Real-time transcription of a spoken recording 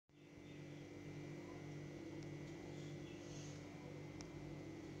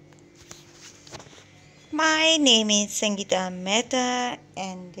My name is Sangeeta Mehta,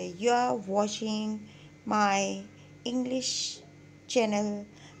 and you are watching my English channel,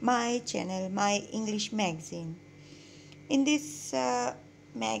 my English magazine. In this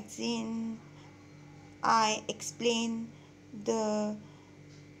magazine, I explain the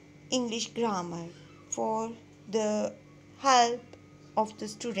English grammar for the help of the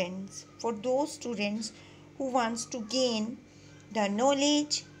students, for those students who wants to gain the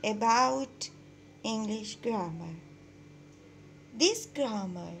knowledge about English grammar. This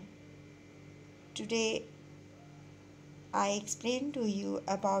grammar, today I explain to you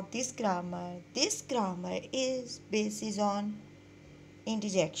about this grammar. This grammar is based on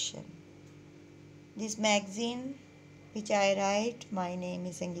interjection. This magazine which I write, my name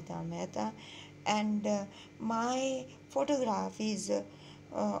is Sangeeta Mehta, and my photograph is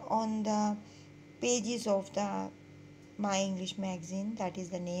on the pages of the my English magazine. That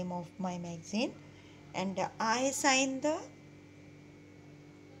is the name of my magazine, and I sign the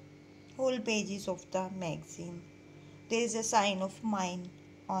whole pages of the magazine. There is a sign of mine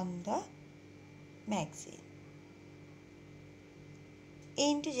on the magazine.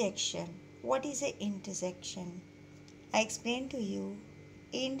 Interjection. What is an interjection? I explain to you.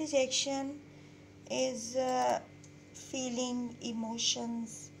 Interjection is feeling,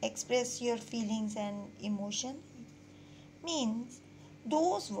 emotions, express your feelings and emotion. Means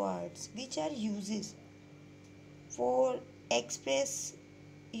those words which are uses for express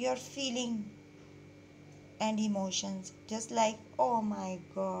your feeling and emotions, just like oh my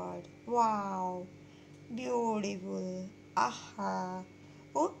god, wow, beautiful, aha,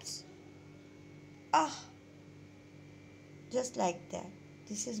 oops, ah, just like that.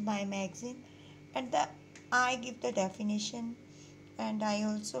 This is my magazine, and I give the definition, and I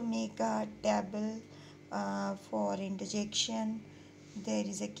also make a table for interjection. There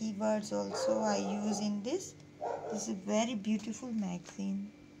is a keywords also I use in this. This is very beautiful magazine.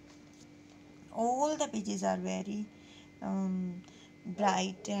 All the pages are very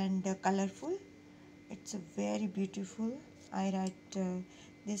bright and colorful. It's a very beautiful. I write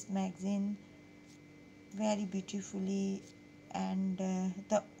this magazine very beautifully, and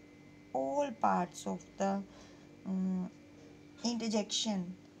the all parts of the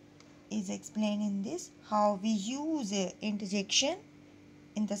interjection is explained in this. How we use interjection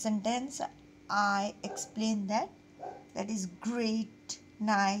in the sentence, I explain that. That is great,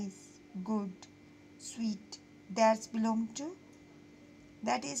 nice, good, sweet. That's belong to.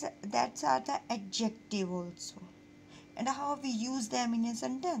 That's are the adjective also. And how we use them in a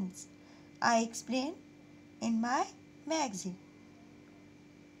sentence, I explain in my magazine.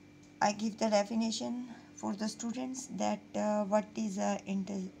 I give the definition for the students that what is a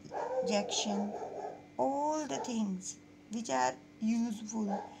interjection, all the things which are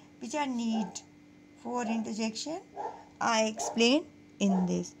useful, which are need for interjection, I explain in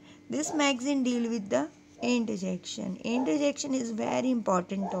this. This magazine deal with the interjection. Interjection is very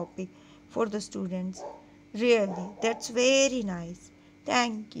important topic for the students. Really, that's very nice.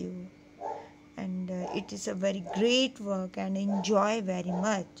 Thank you. And it is a very great work, and enjoy very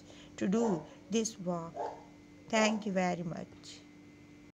much to do this work. Thank you very much.